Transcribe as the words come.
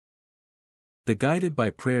The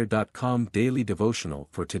guidedbyprayer.com daily devotional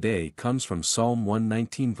for today comes from Psalm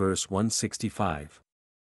 119 verse 165.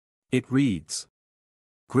 It reads,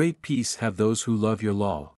 "Great peace have those who love your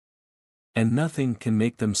law, and nothing can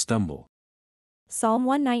make them stumble." Psalm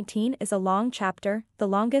 119 is a long chapter, the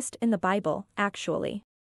longest in the Bible, actually.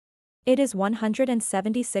 It is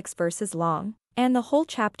 176 verses long, and the whole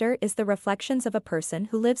chapter is the reflections of a person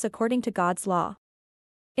who lives according to God's law.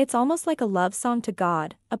 It's almost like a love song to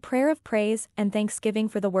God, a prayer of praise and thanksgiving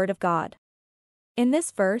for the Word of God. In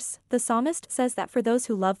this verse, the psalmist says that for those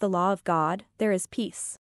who love the law of God, there is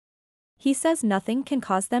peace. He says nothing can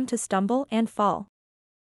cause them to stumble and fall.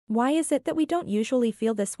 Why is it that we don't usually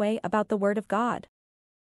feel this way about the Word of God?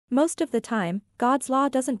 Most of the time, God's law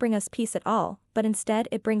doesn't bring us peace at all, but instead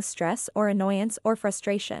it brings stress or annoyance or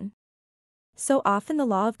frustration. So often the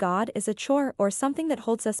law of God is a chore or something that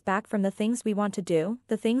holds us back from the things we want to do,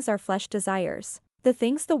 the things our flesh desires, the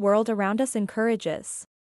things the world around us encourages.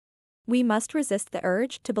 We must resist the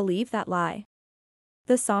urge to believe that lie.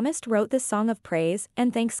 The psalmist wrote this song of praise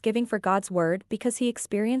and thanksgiving for God's word because he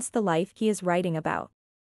experienced the life he is writing about.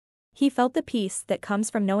 He felt the peace that comes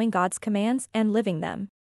from knowing God's commands and living them.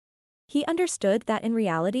 He understood that in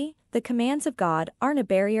reality, the commands of God aren't a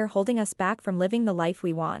barrier holding us back from living the life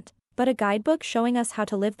we want, but a guidebook showing us how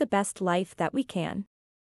to live the best life that we can.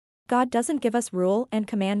 God doesn't give us rules and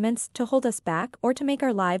commandments to hold us back or to make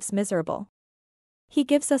our lives miserable. He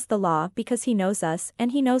gives us the law because He knows us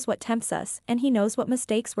and He knows what tempts us and He knows what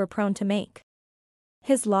mistakes we're prone to make.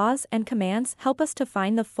 His laws and commands help us to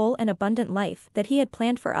find the full and abundant life that He had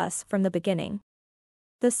planned for us from the beginning.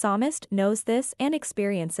 The psalmist knows this and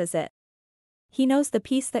experiences it. He knows the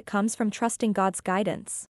peace that comes from trusting God's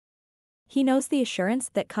guidance. He knows the assurance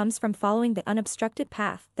that comes from following the unobstructed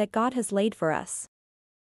path that God has laid for us.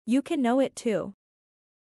 You can know it too.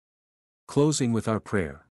 Closing with our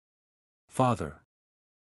prayer. Father,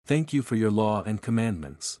 thank you for your law and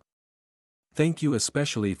commandments. Thank you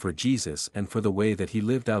especially for Jesus and for the way that He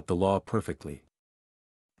lived out the law perfectly.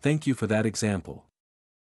 Thank you for that example.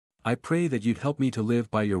 I pray that you'd help me to live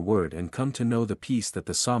by your word and come to know the peace that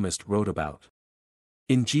the psalmist wrote about.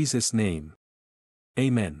 In Jesus' name.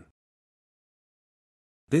 Amen.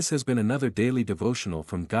 This has been another daily devotional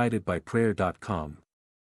from guidedbyprayer.com.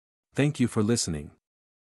 Thank you for listening.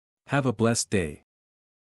 Have a blessed day.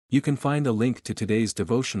 You can find a link to today's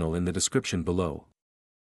devotional in the description below.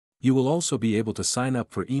 You will also be able to sign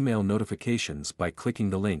up for email notifications by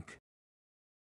clicking the link.